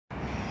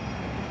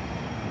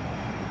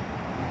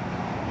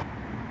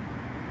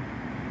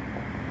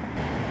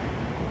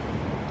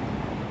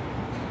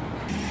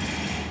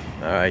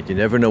Alright, you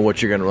never know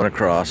what you're going to run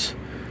across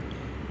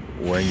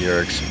when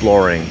you're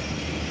exploring.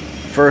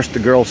 First, the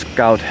Girl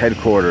Scout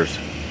headquarters,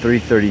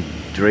 330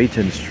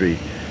 Drayton Street,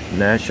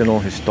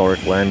 National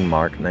Historic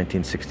Landmark,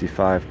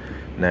 1965,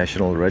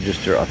 National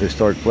Register of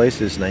Historic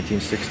Places,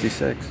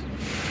 1966.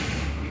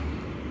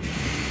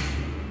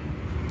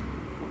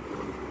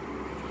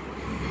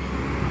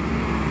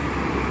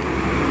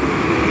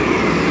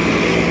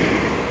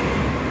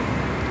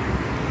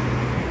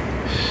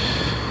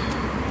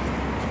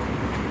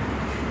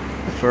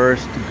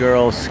 First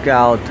Girl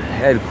Scout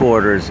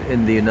headquarters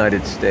in the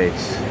United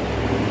States.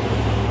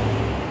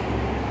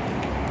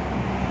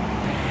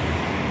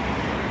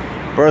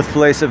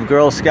 Birthplace of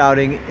Girl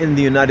Scouting in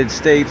the United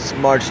States,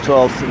 March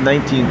 12,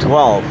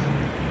 1912.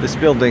 This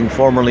building,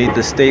 formerly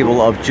the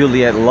stable of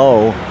Juliette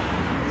Lowe,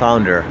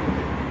 founder.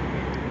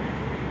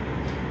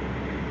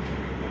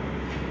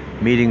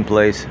 Meeting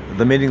place,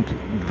 the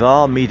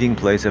meeting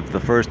place of the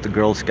first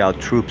Girl Scout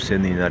troops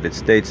in the United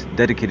States,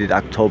 dedicated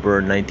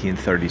October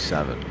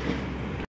 1937.